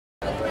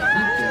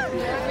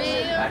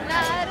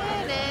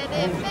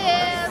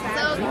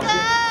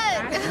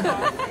Okay,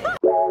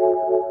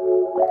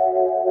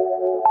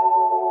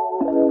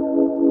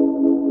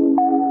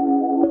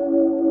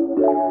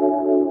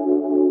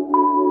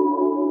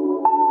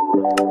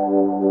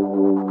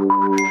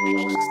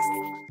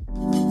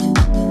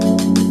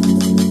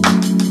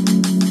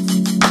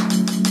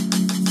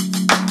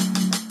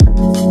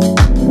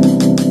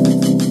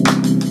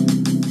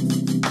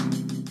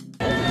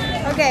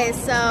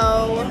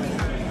 so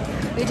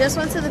we just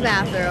went to the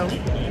bathroom.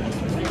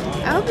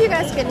 I hope you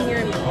guys can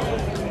hear me.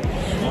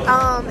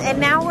 And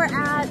now we're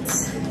at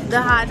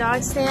the hot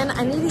dog stand.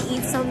 I need to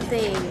eat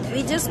something.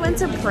 We just went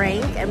to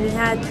Prank and we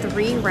had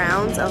 3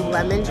 rounds of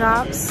lemon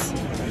drops.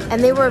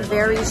 And they were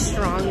very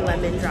strong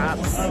lemon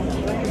drops.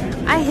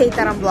 I hate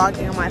that I'm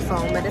vlogging on my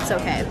phone, but it's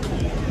okay.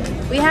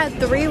 We had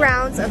 3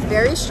 rounds of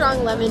very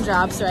strong lemon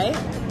drops, right?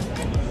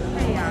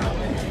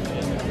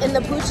 In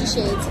the Poochie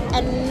shades.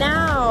 And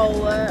now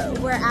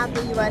we're at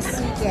the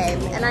USC game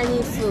and I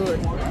need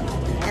food.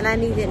 And I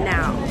need it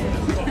now.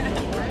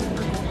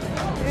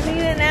 I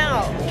need it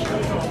now.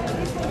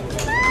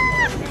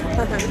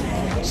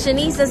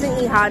 Shanice doesn't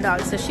eat hot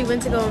dogs, so she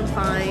went to go and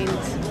find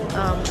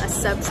a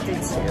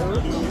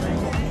substitute.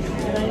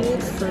 And I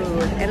need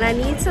food. And I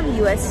need some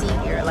USC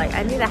gear. Like,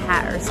 I need a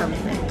hat or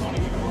something.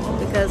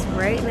 Because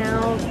right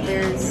now,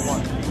 there's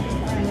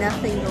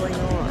nothing going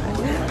on.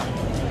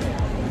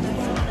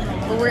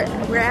 But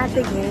we're at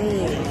the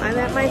game. I'm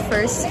at my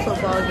first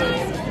football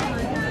game.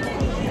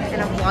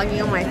 And I'm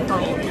vlogging on my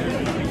phone.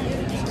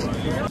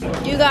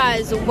 You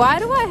guys, why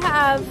do I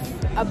have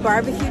a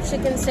barbecue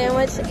chicken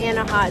sandwich and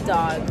a hot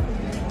dog?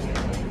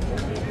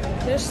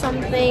 There's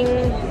something.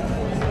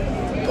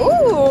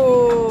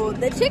 Ooh,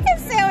 the chicken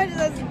sandwich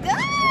is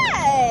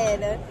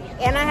good.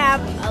 And I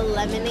have a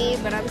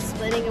lemonade, but I'm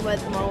splitting it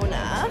with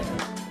Mona.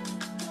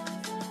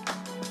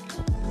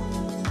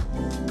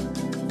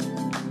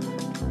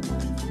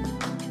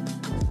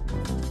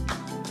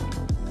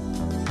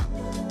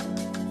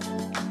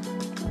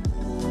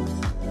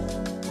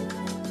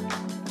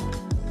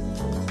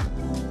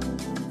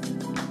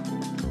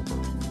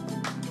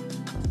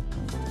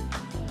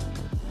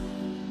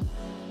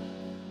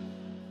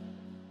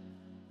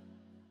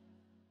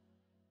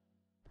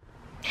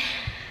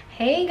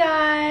 Hey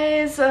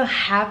guys,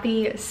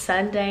 happy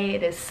Sunday.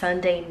 It is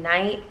Sunday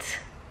night.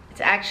 It's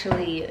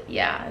actually,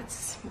 yeah,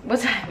 it's,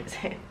 what time is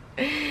it?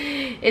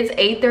 It's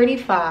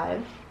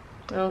 8:35.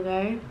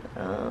 Okay.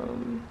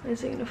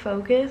 Is it gonna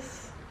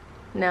focus?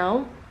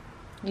 No?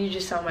 You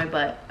just saw my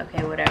butt.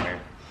 Okay, whatever.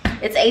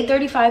 It's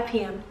 8:35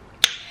 p.m.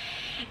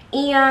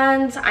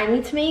 and I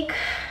need to make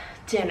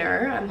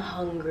dinner. I'm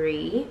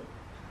hungry.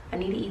 I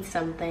need to eat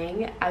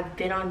something. I've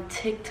been on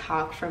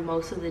TikTok for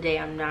most of the day,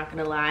 I'm not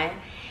gonna lie.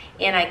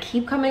 And I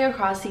keep coming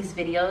across these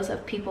videos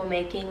of people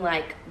making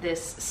like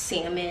this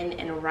salmon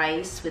and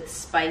rice with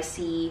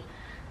spicy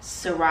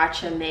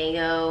sriracha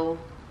mayo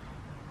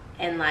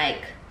and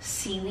like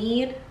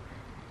seaweed.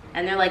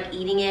 And they're like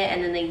eating it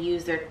and then they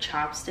use their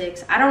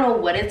chopsticks. I don't know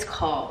what it's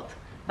called,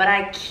 but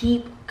I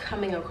keep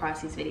coming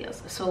across these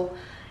videos. So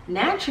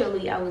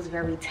naturally I was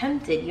very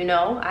tempted, you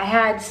know? I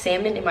had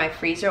salmon in my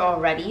freezer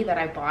already that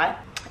I bought.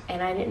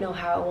 And I didn't know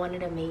how I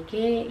wanted to make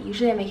it.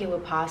 Usually I make it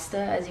with pasta,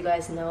 as you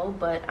guys know,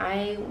 but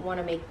I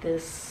want to make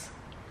this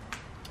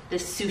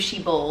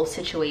sushi bowl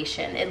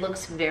situation. It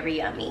looks very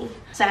yummy.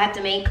 So I have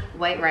to make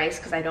white rice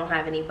because I don't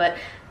have any, but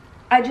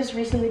I just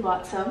recently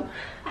bought some.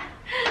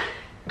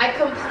 I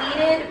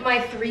completed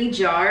my 3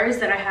 jars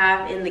that I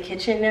have in the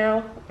kitchen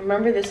now.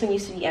 Remember this one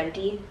used to be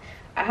empty?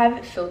 I have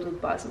it filled with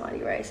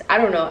basmati rice. I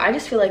don't know, I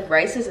just feel like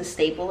rice is a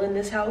staple in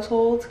this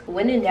household.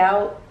 When in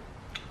doubt,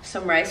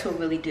 some rice will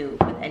really do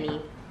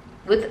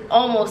with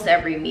almost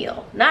every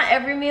meal. Not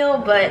every meal,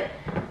 but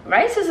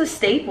rice is a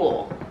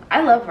staple.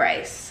 I love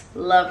rice,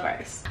 love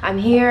rice. I'm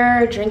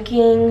here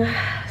drinking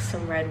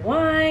some red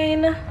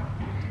wine.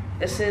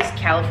 This is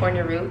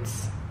California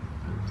Roots.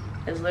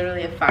 It's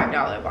literally a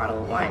 $5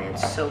 bottle of wine.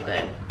 It's so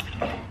good.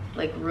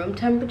 Like room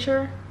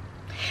temperature.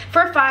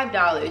 For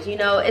 $5, you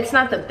know, it's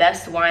not the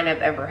best wine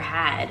I've ever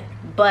had,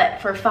 but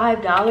for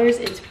 $5,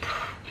 it's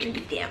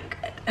pretty damn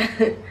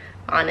good.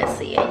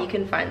 Honestly, and you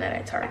can find that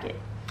at Target.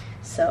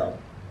 So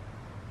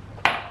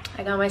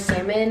I got my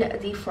salmon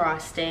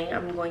defrosting.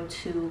 I'm going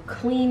to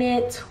clean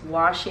it,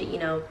 wash it, you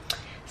know,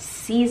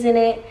 season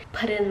it,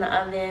 put it in the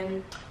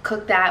oven,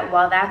 cook that.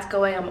 While that's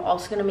going, I'm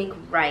also gonna make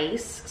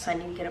rice, so I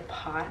need to get a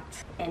pot,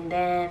 and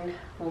then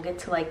we'll get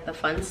to like the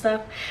fun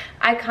stuff.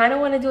 I kind of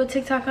want to do a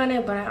TikTok on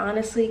it, but I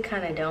honestly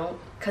kind of don't,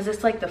 because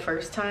it's like the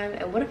first time,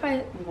 and what if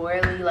I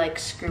royally like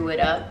screw it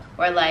up,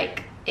 or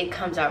like it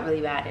comes out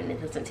really bad and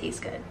it doesn't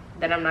taste good?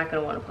 Then I'm not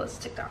gonna want to post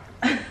a TikTok.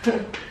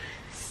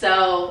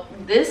 So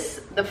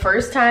the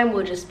first time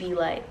will just be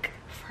like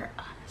for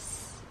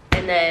us,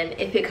 and then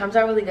if it comes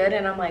out really good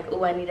and I'm like,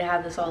 oh, I need to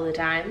have this all the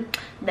time,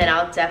 then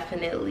I'll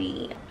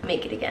definitely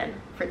make it again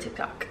for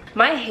TikTok.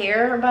 My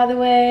hair, by the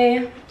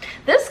way,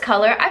 this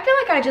color, I feel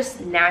like I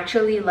just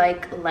naturally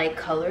like light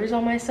colors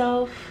on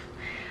myself.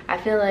 I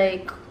feel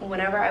like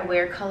whenever I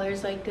wear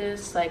colors like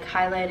this, like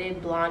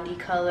highlighted blondie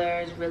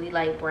colors, really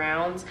light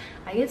browns,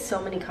 I get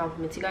so many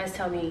compliments. You guys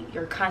tell me,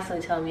 you're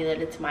constantly telling me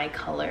that it's my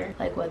color,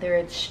 like whether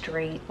it's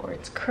straight or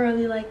it's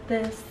curly like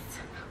this.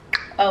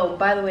 Oh,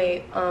 by the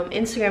way,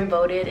 Instagram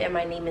voted and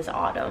my name is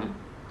Autumn.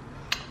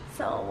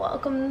 So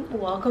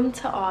welcome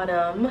to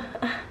Autumn.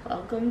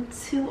 Welcome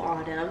to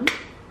Autumn.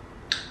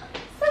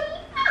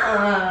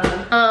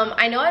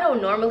 I know I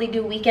don't normally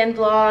do weekend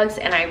vlogs,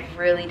 and I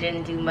really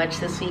didn't do much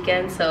this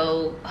weekend,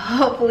 so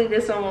hopefully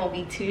this one won't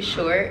be too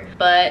short.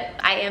 But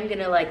I am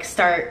gonna like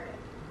start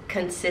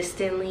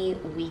consistently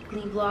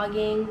weekly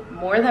vlogging,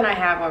 more than I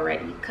have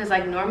already, because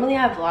like normally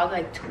I vlog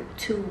like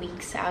two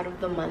weeks out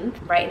of the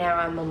month. Right now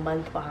I'm a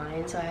month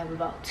behind, so I have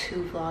about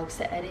 2 vlogs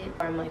to edit.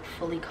 I'm like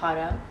fully caught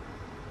up,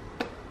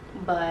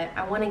 but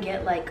I want to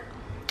get like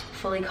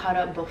fully caught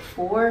up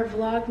before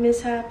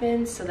Vlogmas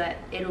happens, so that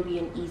it'll be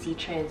an easy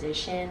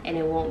transition and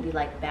it won't be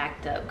like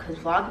backed up, because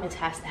Vlogmas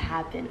has to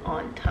happen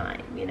on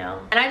time, you know.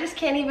 And I just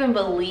can't even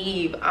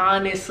believe,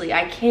 honestly,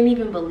 I can't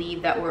even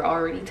believe that we're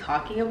already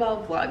talking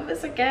about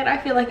Vlogmas again. I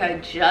feel like I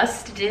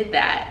just did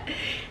that,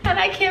 and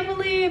I can't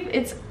believe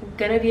it's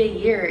gonna be a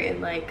year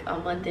in like a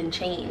month and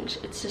change.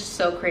 It's just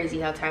so crazy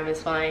how time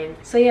is flying.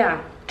 So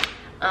yeah,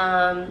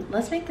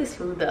 let's make this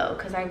food though,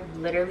 because I've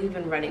literally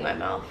been running my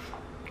mouth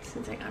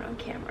since I got on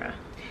camera.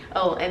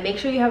 Oh, and make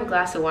sure you have a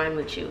glass of wine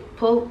with you.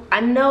 I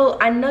know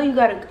you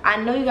got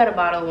a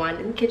bottle of wine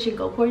in the kitchen.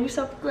 Go pour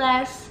yourself a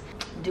glass.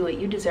 Do it,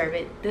 you deserve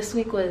it. This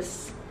week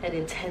was an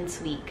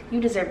intense week. You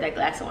deserve that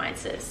glass of wine,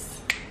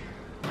 sis.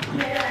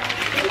 Yeah.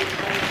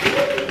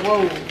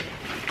 Whoa.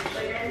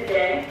 Later in the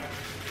day,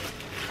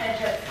 I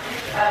just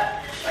picked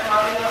up my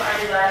mom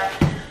already left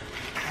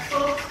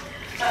school,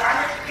 but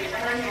I'm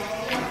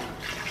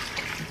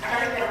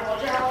gonna get a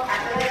hotel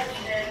after that.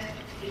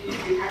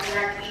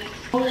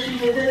 She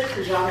did this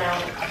because y'all know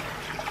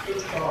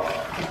it's all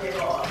and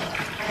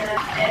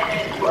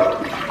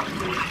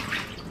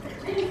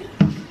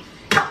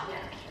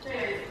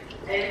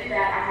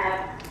that I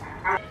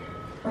have.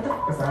 What the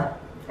f is that?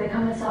 They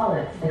come in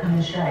solids, they come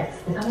in stripes,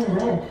 they come in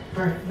red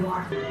for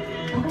your.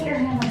 Don't get your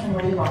hands on some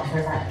lady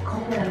boxers that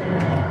culprit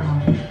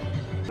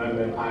them. I've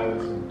been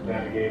pilots and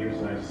navigators,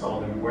 and I just saw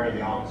them wearing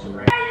the officer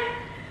rank.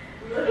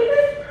 Look at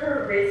this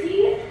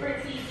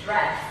pretty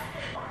dress.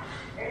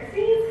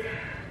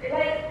 It's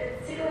like,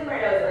 it's tickling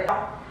my nose.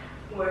 Like,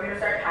 we're gonna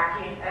start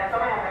packing. And that's why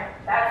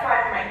I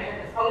have my hair in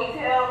this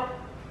ponytail.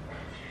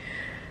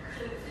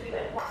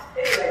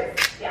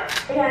 Anyways, yeah.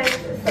 Hey guys,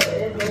 so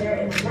it is later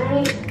in the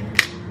night.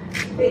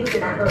 Things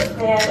did not go as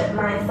planned.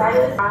 My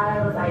stylist,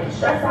 I was like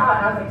stressed out,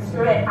 and I was like,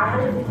 screw it. I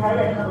had to decide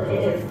a couple of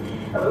days.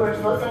 And we were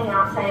supposed to hang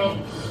out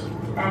tonight,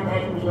 and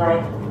then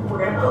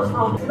we're gonna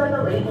postpone. It's like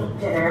a late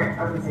dinner.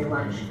 I was gonna say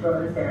lunch,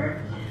 but it's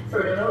dinner. So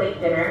we're doing a late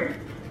dinner.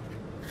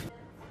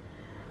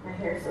 My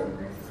hair so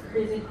this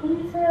crazy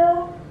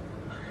ponytail.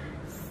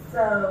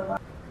 So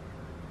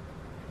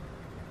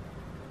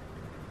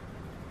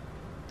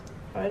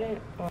I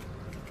didn't.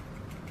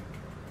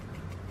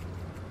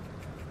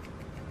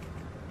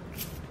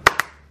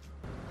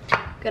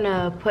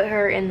 Gonna put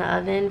her in the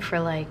oven for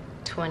like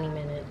 20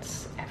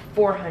 minutes at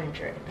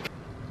 400.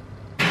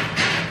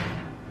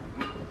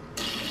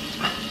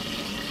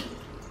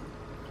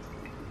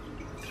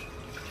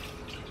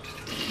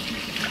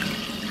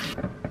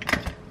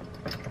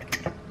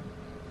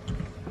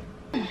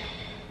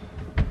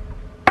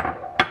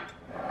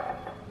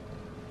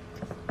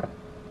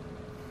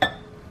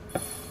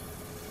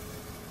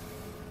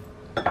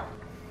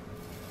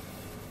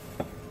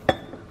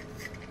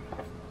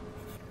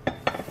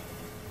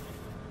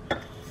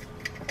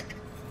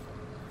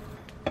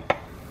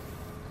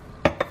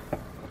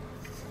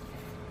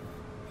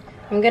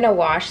 I'm gonna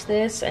wash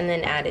this and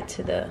then add it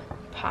to the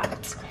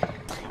pot.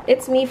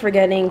 It's me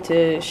forgetting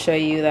to show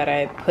you that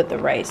I put the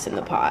rice in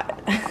the pot.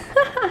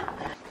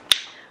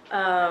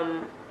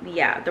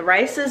 Yeah, the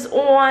rice is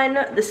on,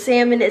 the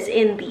salmon is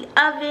in the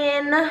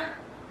oven,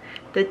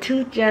 the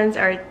tooth gens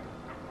are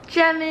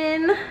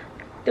gemming,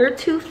 they're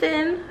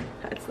toothing.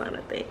 That's not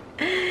a thing.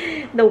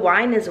 The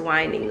wine is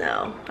whining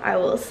though, I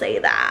will say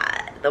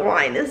that. The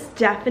wine is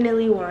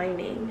definitely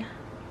whining.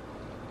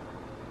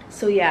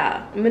 So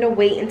yeah, I'm gonna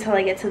wait until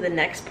I get to the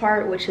next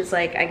part, which is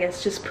like, I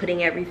guess just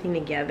putting everything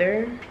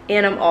together.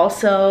 And I'm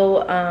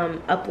also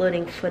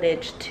uploading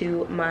footage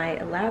to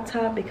my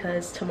laptop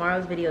because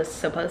tomorrow's video is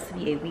supposed to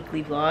be a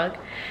weekly vlog.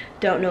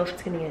 Don't know if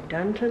it's gonna get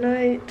done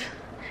tonight.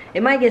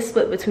 It might get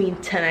split between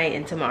tonight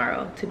and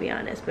tomorrow, to be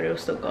honest, but it'll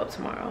still go up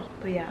tomorrow.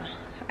 But yeah,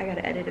 I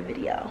gotta edit a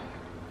video.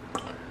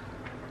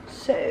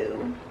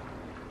 So.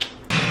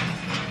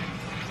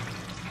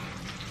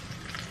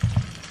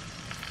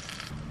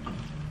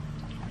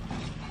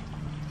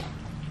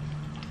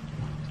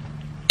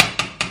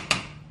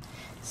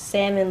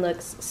 Salmon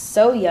looks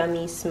so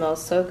yummy,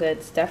 smells so good.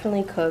 It's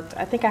definitely cooked.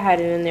 I think I had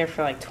it in there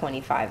for like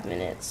 25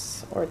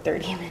 minutes or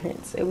 30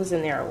 minutes. It was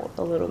in there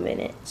a little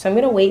minute. So I'm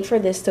gonna wait for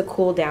this to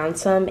cool down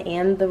some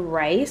and the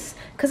rice,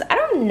 because I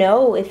don't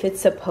know if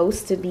it's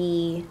supposed to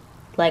be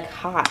like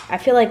hot. I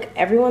feel like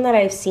everyone that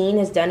I've seen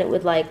has done it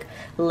with like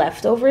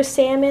leftover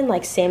salmon,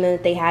 like salmon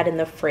that they had in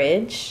the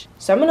fridge.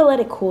 So I'm gonna let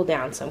it cool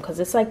down some because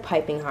it's like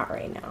piping hot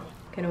right now.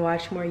 Gonna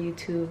watch more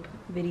YouTube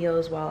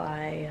videos while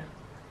I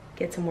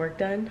get some work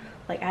done.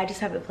 Like I just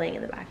have it playing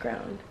in the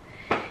background.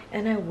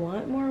 And I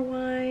want more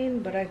wine,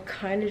 but I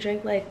kind of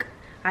drank like,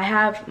 I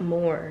have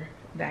more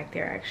back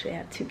there. Actually, I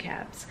have 2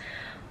 caps.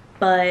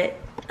 But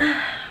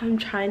I'm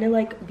trying to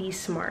like be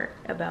smart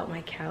about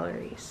my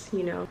calories,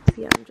 you know?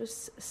 Yeah, I'm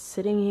just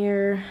sitting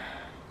here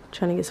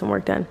trying to get some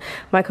work done.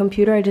 My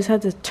computer, I just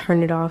had to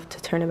turn it off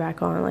to turn it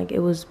back on. Like it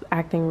was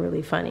acting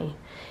really funny.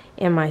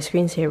 And my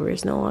screensaver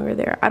is no longer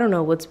there. I don't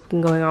know what's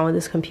been going on with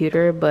this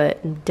computer, but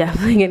I'm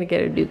definitely gonna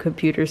get a new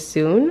computer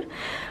soon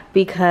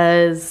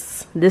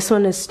because this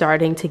one is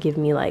starting to give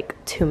me like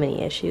too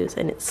many issues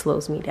and it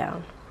slows me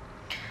down.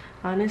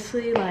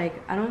 Honestly, like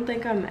I don't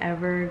think I'm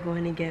ever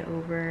going to get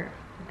over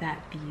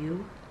that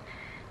view.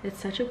 It's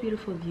such a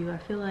beautiful view. I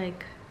feel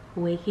like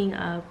waking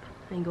up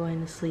and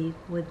going to sleep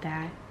with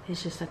that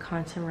is just a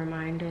constant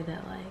reminder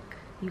that like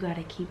you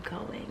gotta keep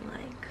going.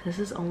 Like this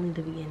is only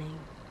the beginning.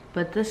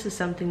 But this is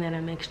something that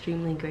I'm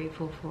extremely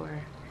grateful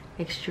for.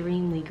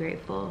 Extremely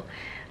grateful.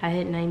 I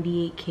hit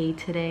 98K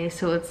today,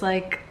 so it's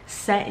like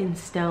set in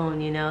stone,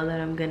 you know, that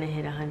I'm gonna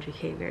hit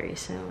 100K very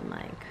soon.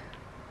 Like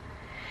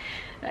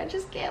I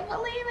just can't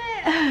believe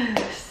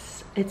it.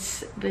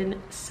 It's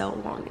been so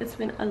long. It's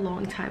been a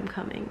long time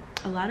coming.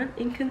 A lot of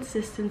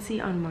inconsistency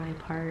on my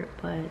part,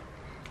 but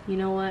you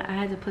know what? I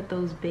had to put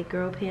those big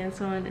girl pants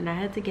on and I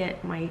had to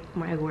get my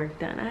work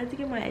done. I had to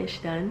get my ish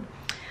done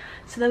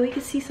so that we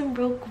could see some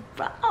real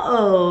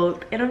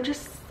growth. And I'm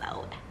just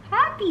so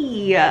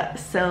happy.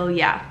 So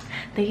yeah,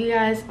 thank you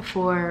guys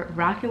for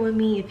rocking with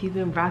me. If you've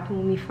been rocking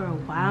with me for a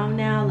while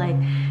now, like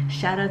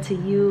shout out to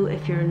you.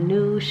 If you're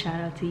new,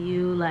 shout out to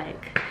you.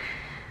 Like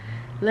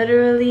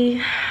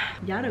literally,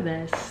 y'all the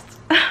best.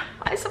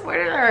 My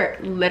supporters are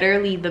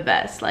literally the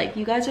best. Like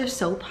you guys are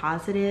so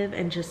positive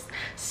and just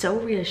so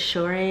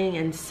reassuring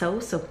and so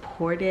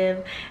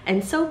supportive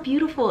and so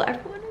beautiful.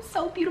 Everyone is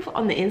so beautiful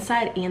on the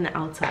inside and the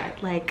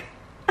outside. Like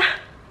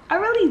I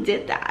really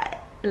did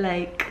that.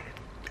 Like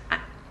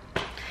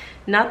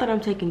not that I'm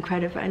taking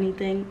credit for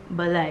anything,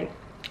 but like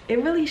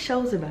it really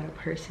shows about a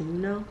person, you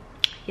know?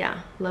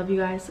 Yeah, love you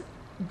guys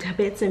to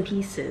bits and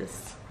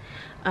pieces.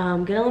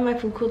 Gonna let my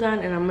food cool down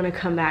and I'm gonna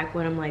come back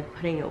when I'm like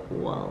putting it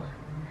all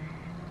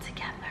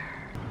together.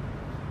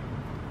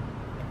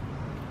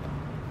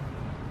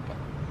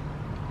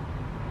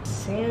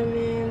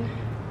 Salmon.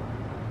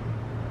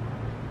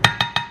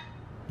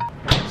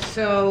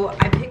 So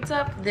I picked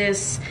up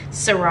this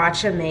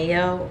sriracha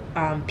mayo,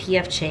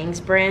 PF Chang's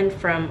brand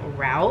from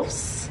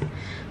Ralph's.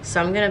 So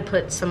I'm gonna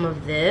put some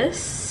of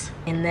this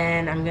and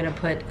then I'm gonna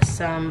put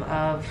some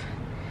of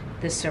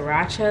the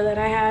sriracha that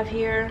I have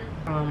here.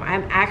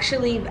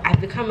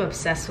 I've become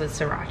obsessed with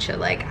sriracha.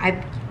 Like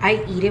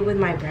I eat it with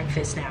my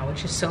breakfast now,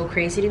 which is so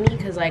crazy to me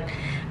because like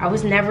I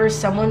was never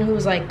someone who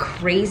was like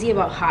crazy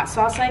about hot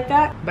sauce like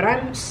that, but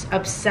I'm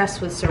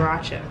obsessed with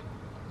sriracha.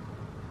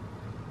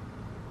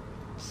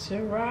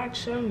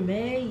 Sriracha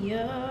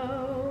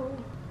mayo.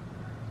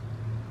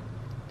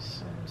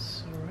 Some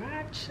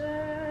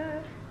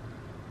sriracha.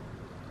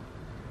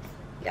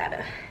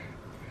 Gotta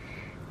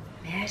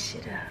mash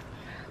it up.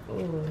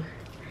 Ooh,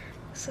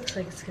 this looks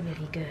like it's gonna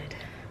be good.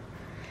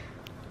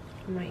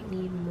 Might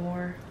need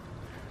more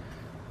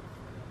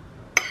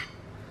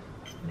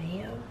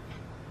mayo.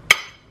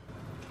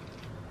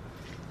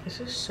 This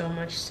is so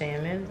much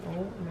salmon.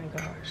 Oh my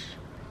gosh.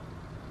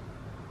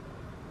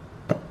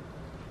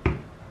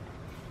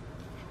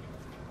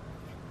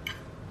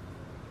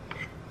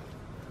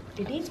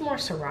 It needs more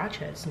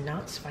sriracha. It's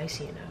not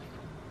spicy enough.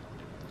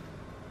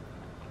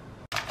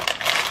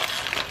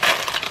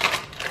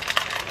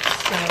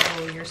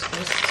 So you're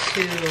supposed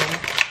to...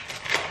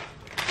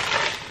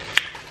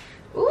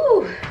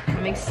 Ooh,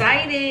 I'm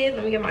excited.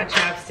 Let me get my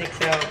chopsticks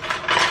out.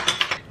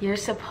 You're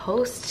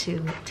supposed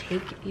to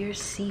take your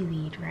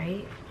seaweed,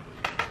 right?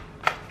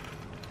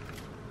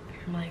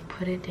 And like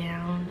put it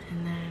down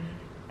and then...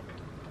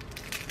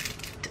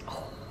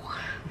 Oh.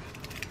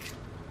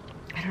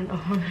 I don't know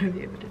how I'm gonna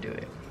be able to do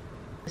it.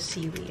 The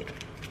seaweed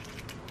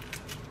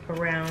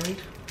around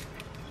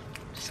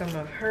some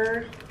of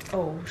her.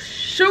 Oh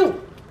shoot!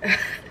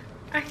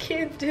 I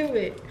can't do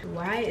it.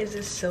 Why is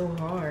this so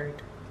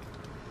hard?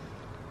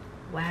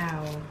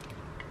 Wow.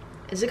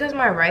 Is it because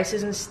my rice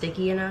isn't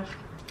sticky enough?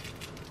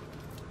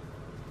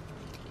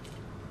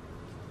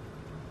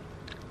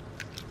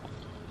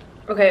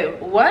 Okay,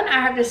 one, I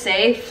have to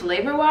say,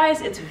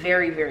 flavor-wise, it's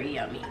very, very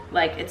yummy.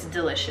 Like, it's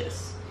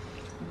delicious.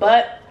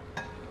 But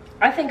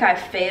I think I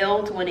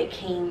failed when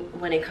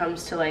it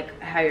comes to like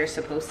how you're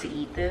supposed to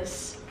eat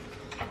this.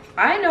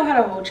 I know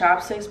how to hold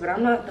chopsticks, but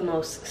I'm not the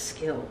most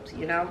skilled,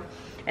 you know?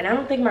 And I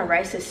don't think my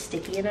rice is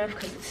sticky enough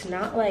because it's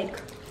not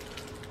like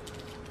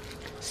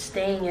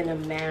staying in a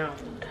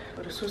mound.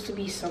 But it's supposed to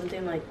be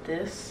something like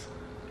this.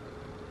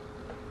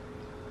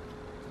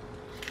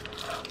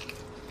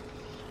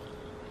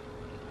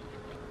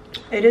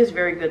 It is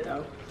very good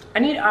though. I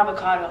need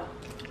avocado.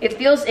 It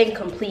feels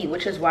incomplete,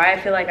 which is why I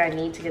feel like I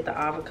need to get the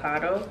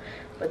avocado,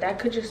 but that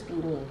could just be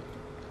me.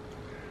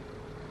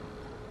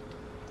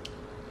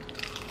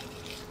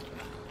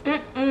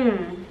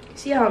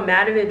 See how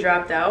mad of it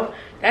dropped out?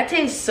 That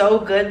tastes so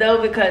good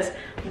though, because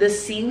the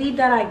seaweed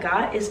that I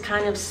got is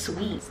kind of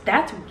sweet.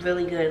 That's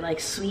really good,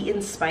 like sweet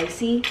and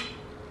spicy,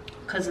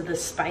 because of the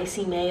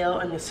spicy mayo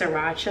and the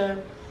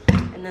sriracha,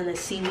 and then the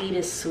seaweed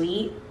is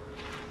sweet.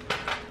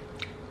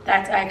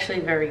 That's actually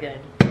very good.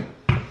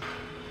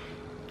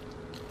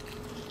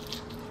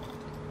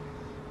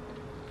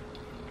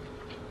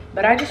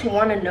 But I just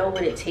want to know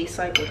what it tastes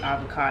like with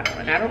avocado,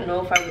 and I don't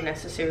know if I would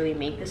necessarily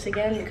make this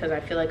again because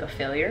I feel like a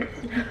failure.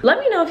 Let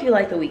me know if you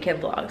like the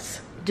weekend vlogs.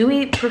 Do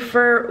we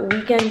prefer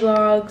weekend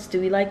vlogs? Do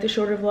we like the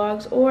shorter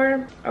vlogs?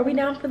 Or are we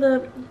down for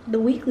the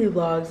weekly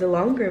vlogs, the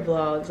longer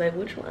vlogs? Like,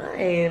 which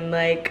one?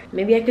 Like,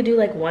 maybe I could do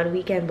like one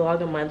weekend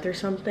vlog a month or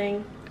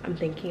something. I'm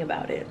thinking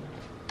about it.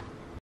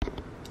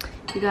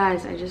 You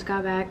guys, I just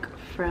got back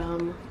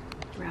from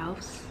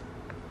Ralph's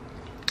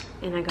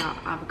and I got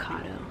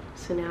avocado.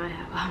 So now I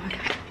have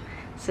avocado.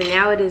 So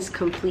now it is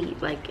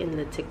complete, like in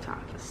the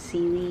TikTok.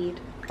 Seaweed.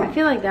 I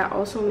feel like that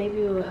also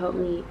maybe will help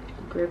me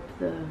grip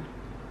the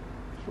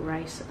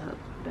rice up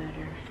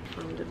better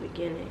from the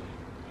beginning.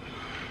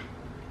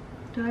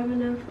 Do I have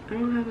enough? I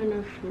don't have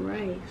enough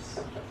rice.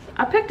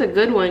 I picked a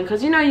good one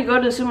because, you know, you go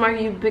to the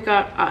supermarket, you pick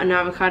up an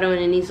avocado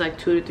and it needs like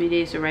 2 to 3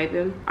 days to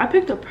ripen. I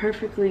picked a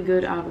perfectly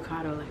good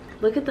avocado.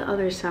 Like, look at the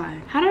other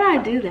side. How did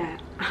I do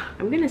that?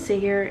 I'm gonna sit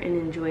here and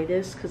enjoy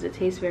this because it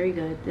tastes very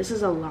good. This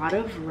is a lot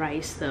of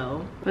rice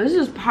though. This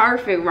is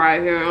perfect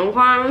right here,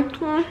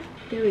 okay?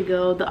 There we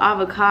go. The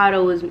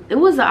avocado was, it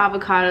was the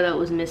avocado that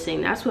was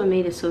missing. That's what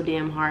made it so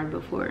damn hard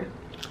before.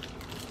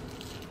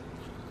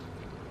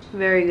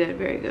 Very good,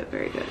 very good,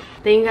 very good.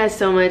 Thank you guys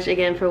so much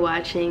again for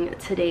watching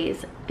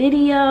today's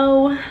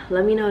video.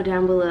 Let me know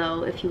down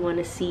below if you want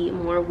to see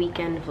more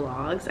weekend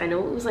vlogs. I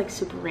know it was like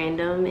super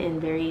random and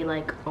very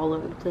like all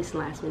over the place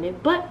last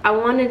minute, but I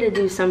wanted to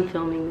do some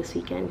filming this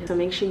weekend. So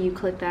make sure you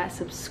click that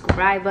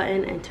subscribe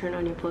button and turn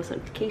on your post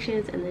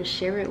notifications, and then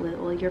share it with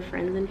all your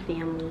friends and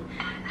family.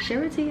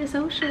 Share it to your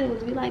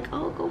socials. Be like,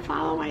 oh, go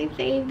follow my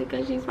fave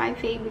because she's my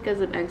fave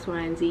because of X, Y,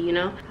 and Z, you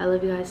know? I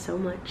love you guys so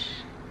much.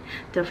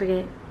 Don't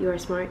forget, you are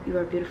smart, you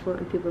are beautiful,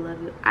 and people love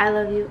you. I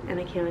love you, and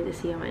I can't wait to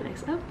see you on my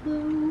next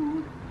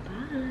upload.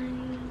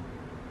 Bye.